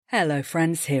Hello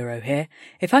friends, Hero here.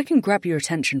 If I can grab your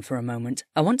attention for a moment,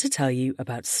 I want to tell you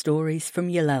about Stories from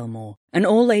Yellelmore, an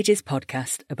all-ages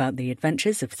podcast about the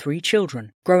adventures of 3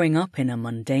 children growing up in a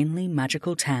mundanely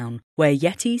magical town where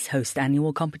yetis host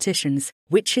annual competitions,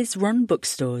 witches run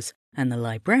bookstores, and the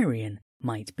librarian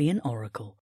might be an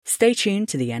oracle. Stay tuned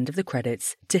to the end of the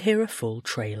credits to hear a full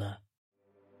trailer.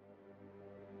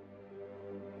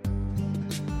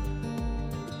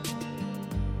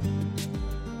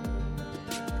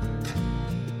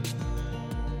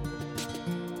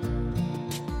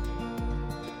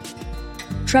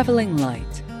 Travelling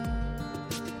Light.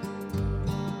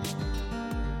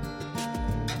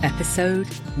 Episode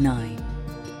 9.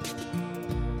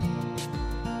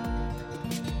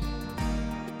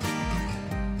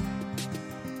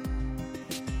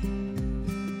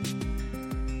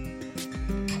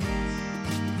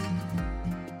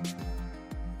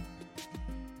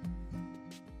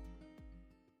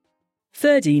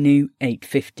 Third Inu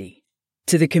 850.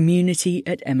 To the community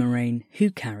at Emarain who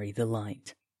carry the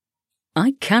light.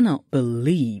 I cannot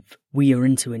believe we are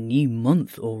into a new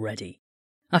month already.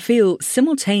 I feel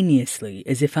simultaneously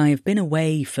as if I have been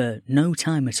away for no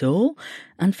time at all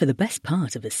and for the best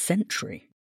part of a century.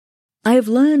 I have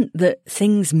learned that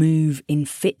things move in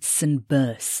fits and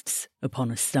bursts upon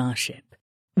a starship.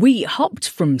 We hopped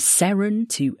from Seren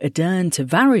to Adern to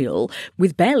Varial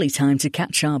with barely time to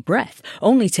catch our breath,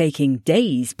 only taking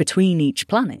days between each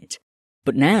planet.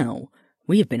 But now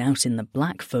we have been out in the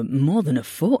black for more than a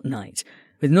fortnight,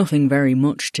 with nothing very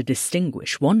much to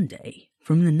distinguish one day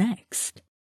from the next.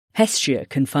 Hestia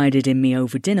confided in me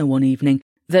over dinner one evening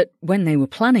that when they were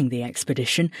planning the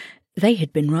expedition, they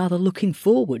had been rather looking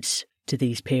forwards to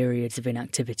these periods of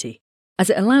inactivity, as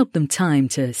it allowed them time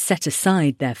to set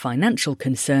aside their financial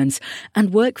concerns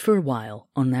and work for a while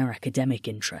on their academic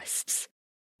interests.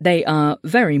 They are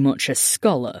very much a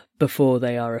scholar before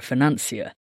they are a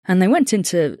financier, and they went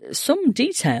into some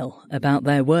detail about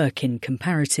their work in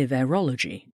comparative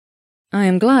aerology. I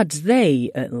am glad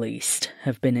they, at least,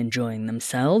 have been enjoying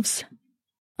themselves.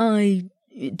 I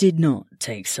did not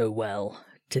take so well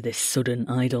to this sudden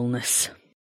idleness.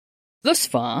 Thus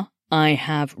far, I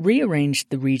have rearranged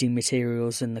the reading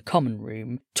materials in the common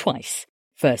room twice,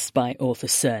 first by author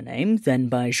surname, then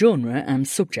by genre and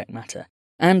subject matter,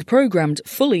 and programmed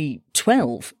fully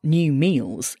 12 new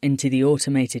meals into the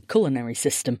automated culinary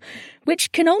system,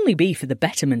 which can only be for the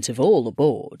betterment of all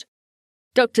aboard.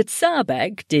 Dr.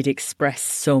 Tsarbek did express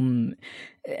some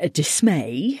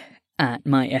dismay at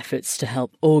my efforts to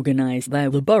help organise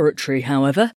their laboratory,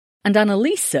 however, and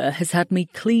Annalisa has had me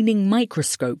cleaning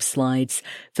microscope slides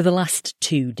for the last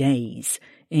 2 days,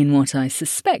 in what I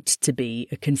suspect to be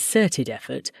a concerted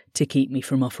effort to keep me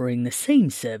from offering the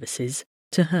same services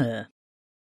to her.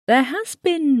 There has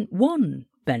been one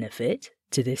benefit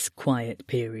to this quiet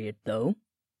period, though.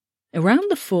 Around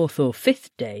the 4th or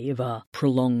 5th day of our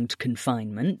prolonged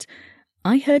confinement,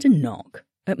 I heard a knock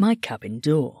at my cabin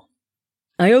door.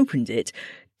 I opened it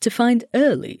to find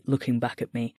Early looking back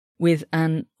at me with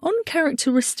an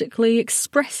uncharacteristically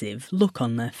expressive look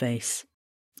on their face.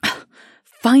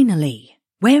 Finally!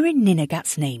 Where in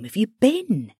Ninagat's name have you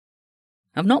been?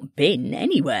 I've not been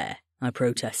anywhere, I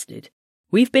protested.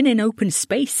 We've been in open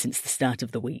space since the start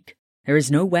of the week. There is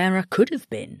nowhere I could have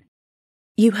been.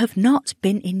 You have not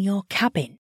been in your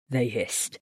cabin, they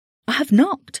hissed. I have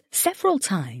knocked several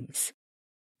times.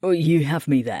 Oh, you have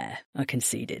me there, I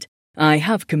conceded. I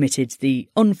have committed the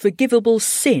unforgivable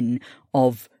sin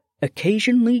of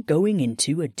occasionally going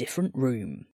into a different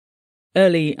room.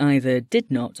 Early either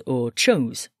did not or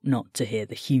chose not to hear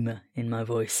the humour in my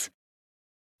voice.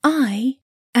 I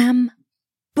am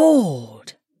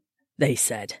bored, they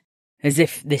said, as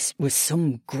if this was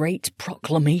some great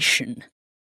proclamation.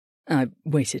 I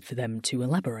waited for them to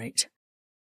elaborate.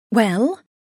 Well,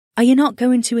 are you not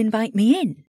going to invite me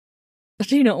in? I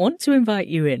do not want to invite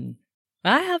you in.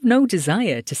 I have no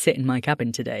desire to sit in my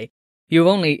cabin today. You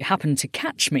have only happened to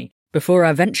catch me before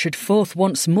I ventured forth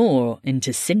once more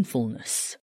into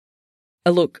sinfulness.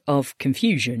 A look of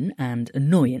confusion and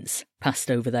annoyance passed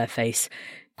over their face,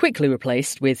 quickly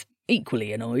replaced with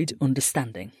equally annoyed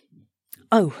understanding.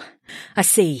 Oh, I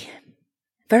see.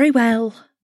 Very well.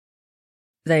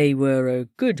 They were a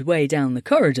good way down the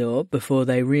corridor before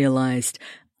they realised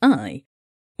I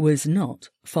was not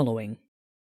following.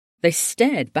 They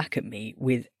stared back at me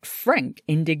with frank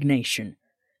indignation.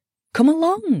 "Come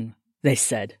along," they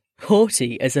said,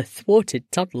 haughty as a thwarted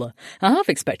toddler. I half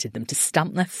expected them to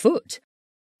stamp their foot.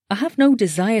 "I have no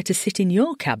desire to sit in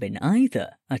your cabin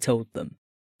either," I told them.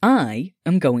 "I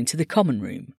am going to the common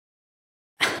room."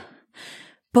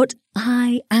 "But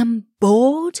I am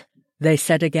bored," they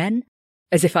said again.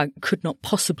 as if I could not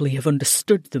possibly have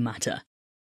understood the matter.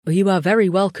 You are very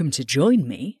welcome to join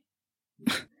me.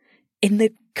 In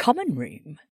the common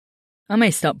room? I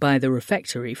may stop by the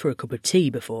refectory for a cup of tea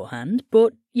beforehand,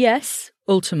 but yes,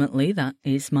 ultimately that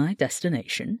is my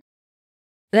destination.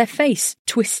 Their face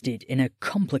twisted in a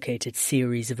complicated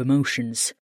series of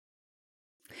emotions.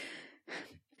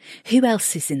 Who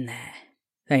else is in there?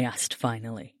 They asked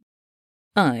finally.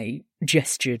 I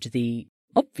gestured the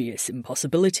obvious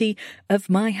impossibility of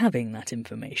my having that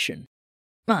information.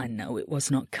 I know it was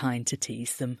not kind to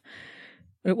tease them.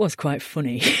 It was quite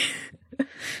funny.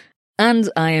 And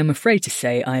I am afraid to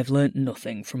say I have learnt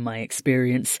nothing from my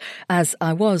experience, as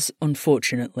I was,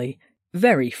 unfortunately,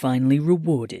 very finely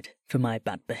rewarded for my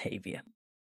bad behaviour.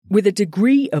 With a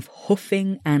degree of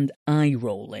huffing and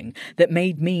eye-rolling that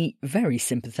made me very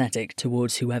sympathetic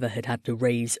towards whoever had had to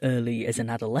raise early as an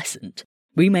adolescent,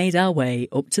 we made our way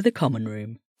up to the common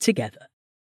room together.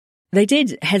 They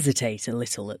did hesitate a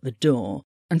little at the door,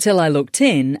 until I looked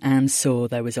in and saw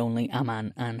there was only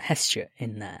Aman and Hestia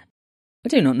in there. I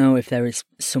do not know if there is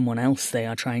someone else they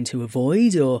are trying to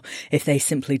avoid, or if they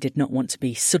simply did not want to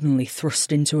be suddenly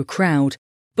thrust into a crowd,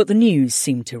 but the news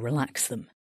seemed to relax them.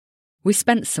 We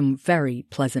spent some very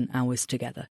pleasant hours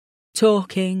together,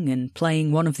 talking and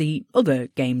playing one of the other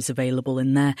games available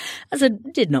in there, as I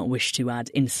did not wish to add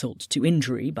insult to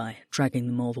injury by dragging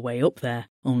them all the way up there,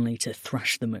 only to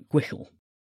thrash them at Gwichel.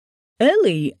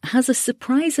 Early has a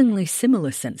surprisingly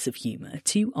similar sense of humour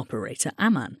to Operator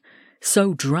Aman,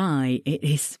 so dry it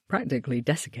is practically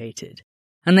desiccated,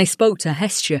 and they spoke to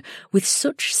Hestia with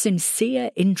such sincere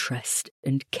interest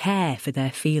and care for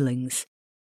their feelings.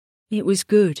 It was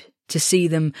good to see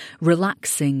them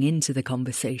relaxing into the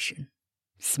conversation,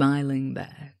 smiling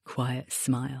their quiet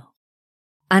smile.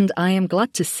 And I am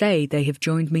glad to say they have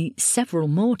joined me several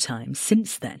more times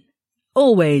since then.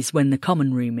 Always when the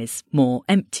common room is more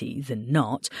empty than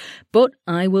not, but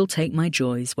I will take my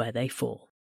joys where they fall.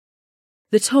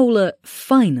 The Tola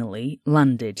finally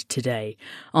landed today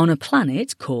on a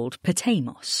planet called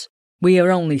Patamos. We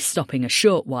are only stopping a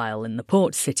short while in the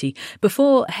port city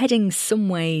before heading some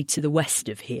way to the west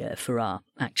of here for our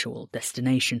actual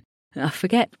destination. I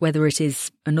forget whether it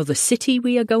is another city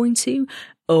we are going to,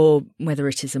 or whether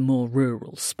it is a more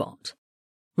rural spot.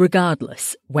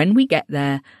 Regardless, when we get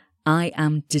there, I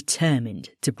am determined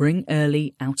to bring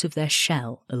Early out of their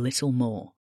shell a little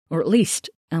more, or at least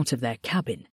out of their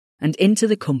cabin, and into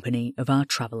the company of our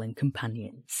travelling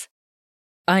companions.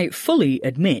 I fully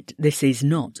admit this is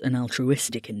not an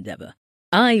altruistic endeavour.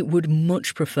 I would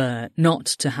much prefer not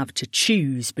to have to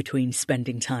choose between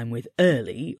spending time with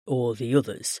Early or the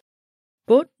others.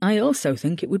 But I also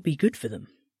think it would be good for them,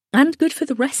 and good for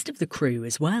the rest of the crew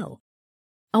as well.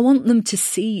 I want them to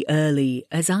see Early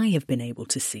as I have been able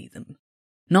to see them,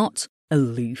 not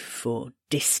aloof or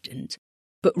distant,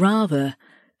 but rather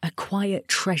a quiet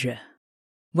treasure,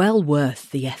 well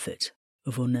worth the effort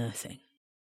of unearthing.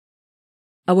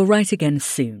 I will write again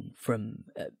soon from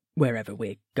wherever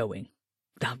we're going.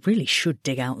 I really should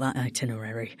dig out that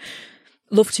itinerary.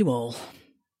 Love to all.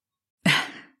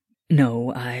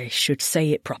 No, I should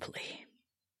say it properly.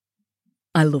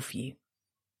 I love you.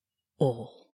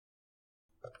 All.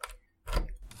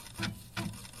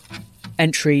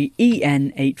 Entry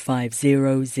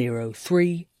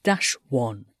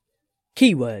EN85003-1.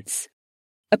 Keywords: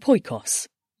 Apoikos,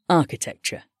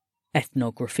 Architecture,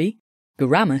 Ethnography,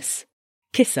 Garamus,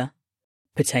 Kissa,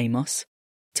 Patamos,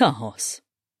 Tahos.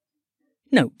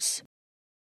 Notes: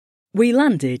 We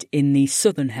landed in the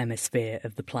southern hemisphere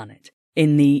of the planet,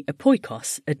 in the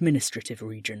Apoikos administrative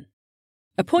region.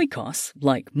 Apoikos,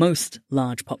 like most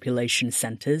large population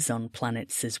centres on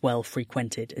planets as well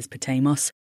frequented as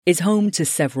Patamos, is home to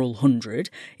several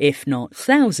hundred, if not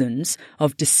thousands,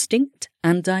 of distinct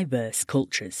and diverse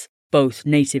cultures, both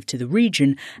native to the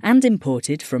region and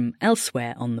imported from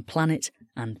elsewhere on the planet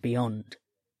and beyond.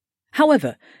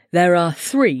 However, there are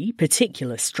three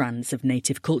particular strands of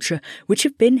native culture which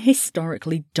have been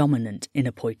historically dominant in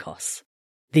Apoikos.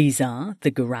 These are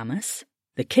the Garamus,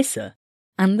 the Kissa,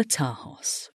 and the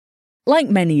Tahos. Like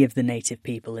many of the native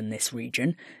people in this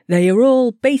region, they are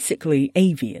all basically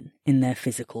avian in their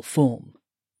physical form.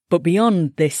 But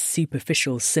beyond this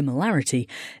superficial similarity,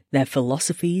 their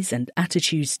philosophies and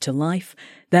attitudes to life,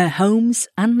 their homes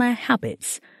and their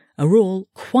habits are all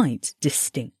quite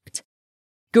distinct.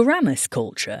 Garamus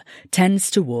culture tends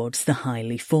towards the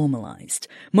highly formalised,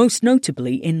 most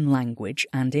notably in language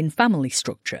and in family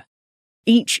structure.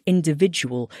 Each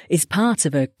individual is part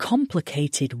of a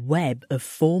complicated web of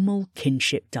formal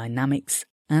kinship dynamics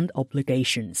and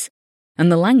obligations,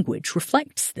 and the language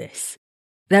reflects this.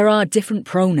 There are different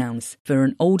pronouns for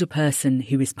an older person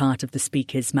who is part of the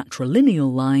speaker's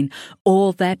matrilineal line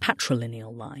or their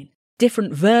patrilineal line,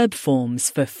 different verb forms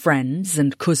for friends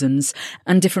and cousins,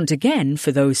 and different again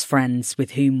for those friends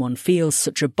with whom one feels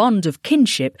such a bond of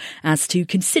kinship as to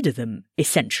consider them,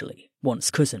 essentially, one's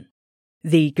cousin.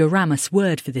 The Garamus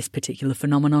word for this particular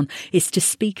phenomenon is to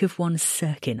speak of one's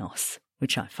cirkinos,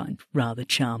 which I find rather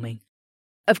charming.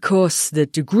 Of course, the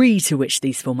degree to which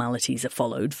these formalities are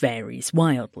followed varies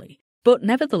wildly, but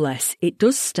nevertheless it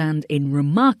does stand in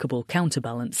remarkable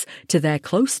counterbalance to their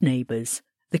close neighbours,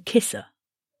 the Kisser.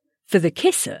 For the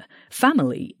Kisser,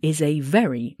 family is a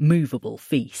very movable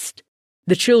feast.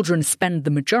 The children spend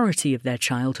the majority of their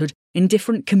childhood in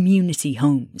different community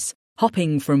homes,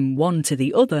 hopping from one to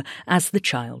the other as the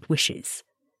child wishes.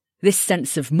 This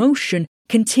sense of motion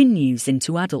continues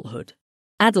into adulthood.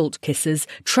 Adult Kissers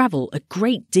travel a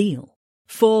great deal,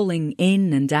 falling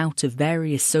in and out of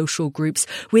various social groups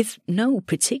with no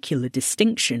particular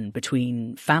distinction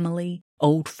between family,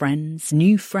 old friends,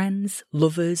 new friends,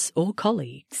 lovers or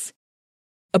colleagues.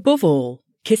 Above all,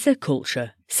 Kisser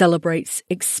culture celebrates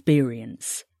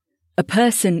experience. A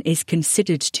person is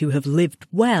considered to have lived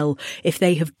well if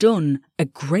they have done a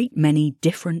great many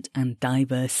different and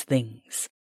diverse things.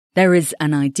 There is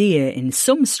an idea in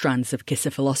some strands of Kisser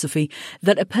philosophy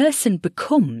that a person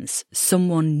becomes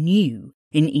someone new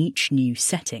in each new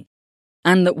setting,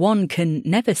 and that one can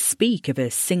never speak of a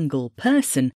single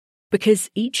person because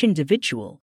each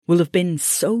individual will have been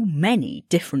so many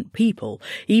different people,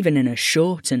 even in a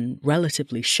short and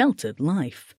relatively sheltered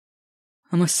life.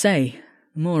 I must say,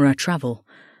 the more I travel,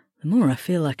 the more I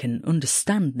feel I can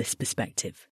understand this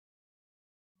perspective.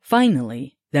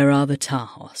 Finally, there are the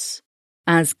Tahos.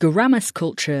 As Garamus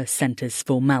culture centres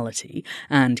formality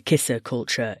and Kisser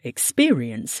culture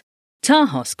experience,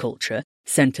 Tahos culture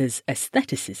centres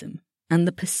aestheticism and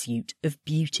the pursuit of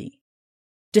beauty.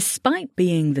 Despite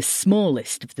being the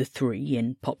smallest of the three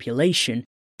in population,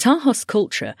 Tahos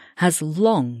culture has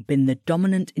long been the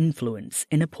dominant influence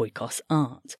in Apoikos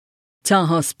art.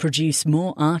 Tahos produce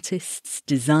more artists,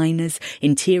 designers,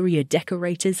 interior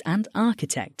decorators and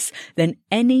architects than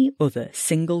any other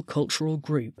single cultural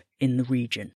group in the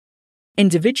region.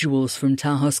 Individuals from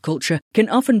Tahos culture can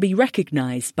often be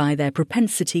recognised by their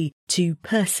propensity to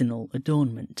personal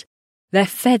adornment. Their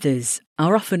feathers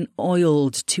are often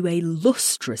oiled to a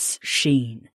lustrous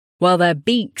sheen, while their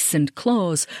beaks and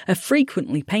claws are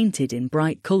frequently painted in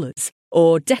bright colours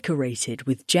or decorated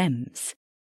with gems.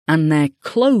 And their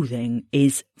clothing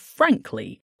is,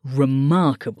 frankly,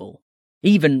 remarkable,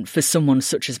 even for someone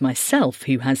such as myself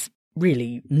who has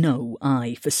really no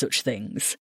eye for such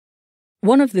things.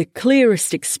 One of the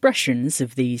clearest expressions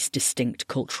of these distinct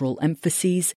cultural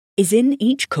emphases is in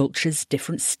each culture's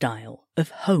different style of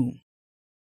home.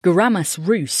 Garamus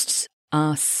roosts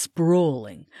are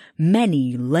sprawling,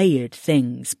 many-layered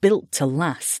things built to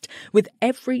last, with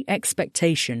every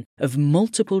expectation of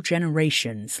multiple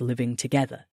generations living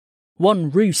together. One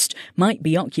roost might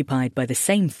be occupied by the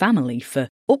same family for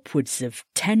upwards of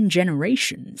 10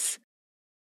 generations.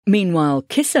 Meanwhile,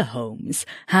 Kisser homes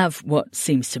have what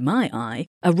seems to my eye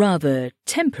a rather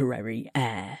temporary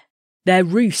air. Their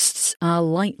roosts are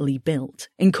lightly built,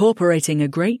 incorporating a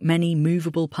great many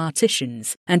movable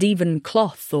partitions and even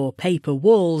cloth or paper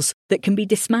walls that can be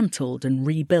dismantled and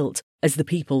rebuilt as the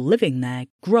people living there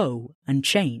grow and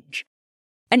change.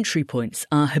 Entry points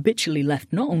are habitually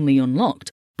left not only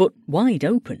unlocked, but wide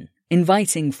open,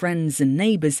 inviting friends and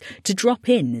neighbours to drop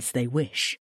in as they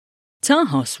wish.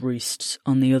 Tahos roosts,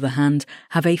 on the other hand,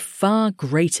 have a far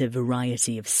greater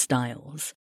variety of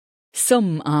styles.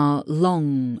 Some are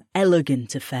long,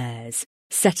 elegant affairs,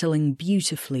 settling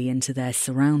beautifully into their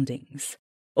surroundings.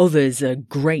 Others are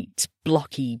great,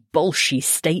 blocky, bolshy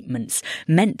statements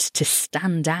meant to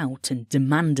stand out and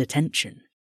demand attention.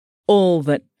 All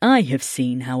that I have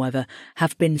seen, however,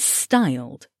 have been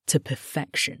styled to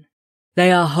perfection.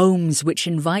 They are homes which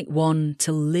invite one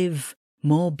to live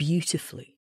more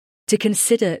beautifully, to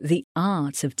consider the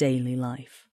art of daily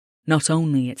life, not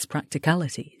only its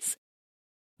practicalities.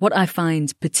 What I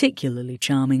find particularly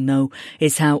charming, though,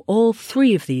 is how all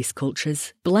three of these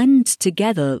cultures blend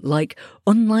together like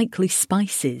unlikely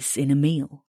spices in a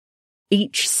meal.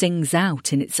 Each sings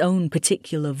out in its own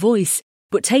particular voice,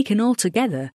 but taken all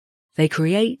together, they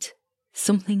create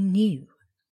something new.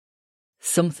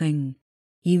 Something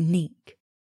unique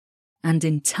and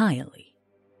entirely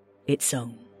its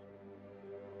own.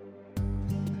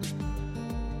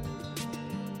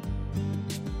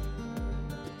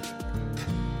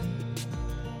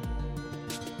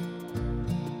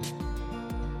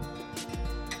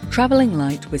 Travelling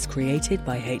Light was created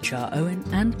by H.R. Owen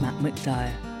and Matt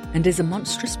McDyer. and is a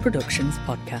Monstrous Productions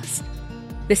podcast.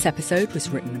 This episode was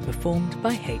written and performed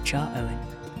by H.R. Owen.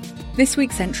 This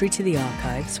week's entry to the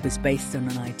archives was based on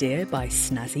an idea by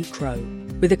Snazzy Crow,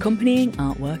 with accompanying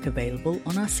artwork available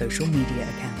on our social media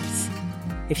accounts.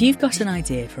 If you've got an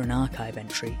idea for an archive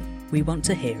entry, we want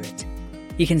to hear it.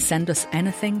 You can send us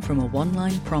anything from a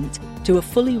one-line prompt to a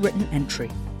fully written entry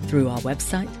through our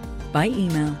website, by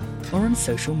email, or on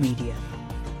social media.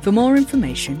 For more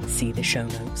information, see the show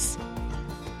notes.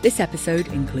 This episode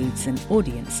includes an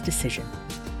audience decision.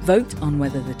 Vote on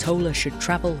whether the Toller should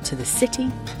travel to the city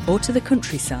or to the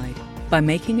countryside by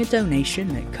making a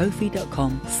donation at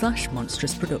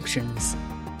ko-fi.com/monstrousproductions.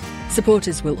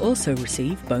 Supporters will also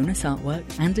receive bonus artwork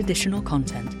and additional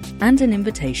content, and an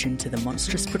invitation to the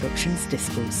Monstrous Productions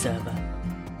Discord server.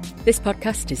 This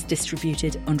podcast is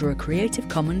distributed under a Creative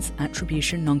Commons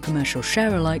Attribution Non-Commercial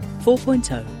Share-alike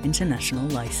 4.0 international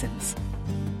license.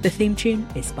 The theme tune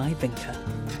is by Vinka.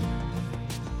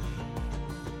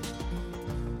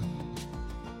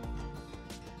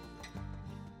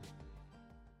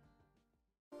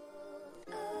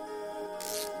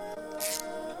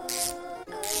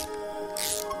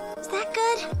 Is that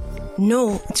good?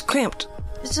 No, it's cramped.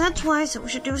 That's why I said we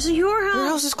should do this at your house. Your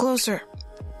house is closer.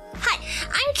 Hi,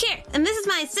 I'm Kira, and this is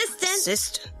my assistant.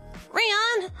 Assistant?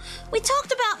 Rion, we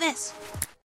talked about this.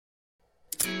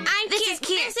 I'm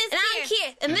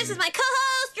Kira, and this is my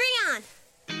co-host, Rion.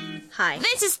 Hi.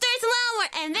 This is Stories and Lawmore,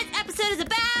 and this episode is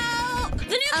about the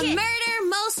new kid. Murder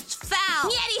most foul.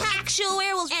 Yeti actual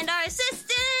werewolves, and our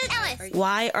assistant, Ellis.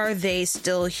 Why are they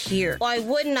still here? Why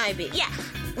wouldn't I be? Yeah,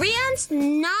 Rion's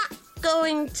not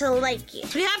going to like you.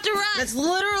 We have to run. That's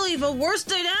literally the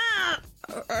worst idea.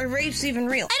 Are rapes even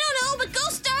real? I don't know, but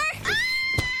Ghost Star!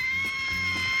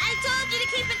 I told you to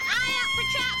keep an eye out for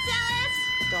traps, Ellis.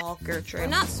 Stalker trip. We're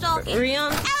not stalking.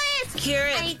 Rion. Ellis!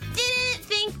 Kira. I didn't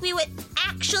think we would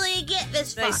actually get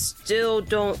this far. I still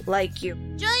don't like you.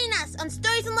 Join us on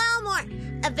Stories and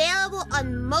Lawmore, available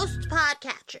on most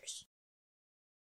podcatchers.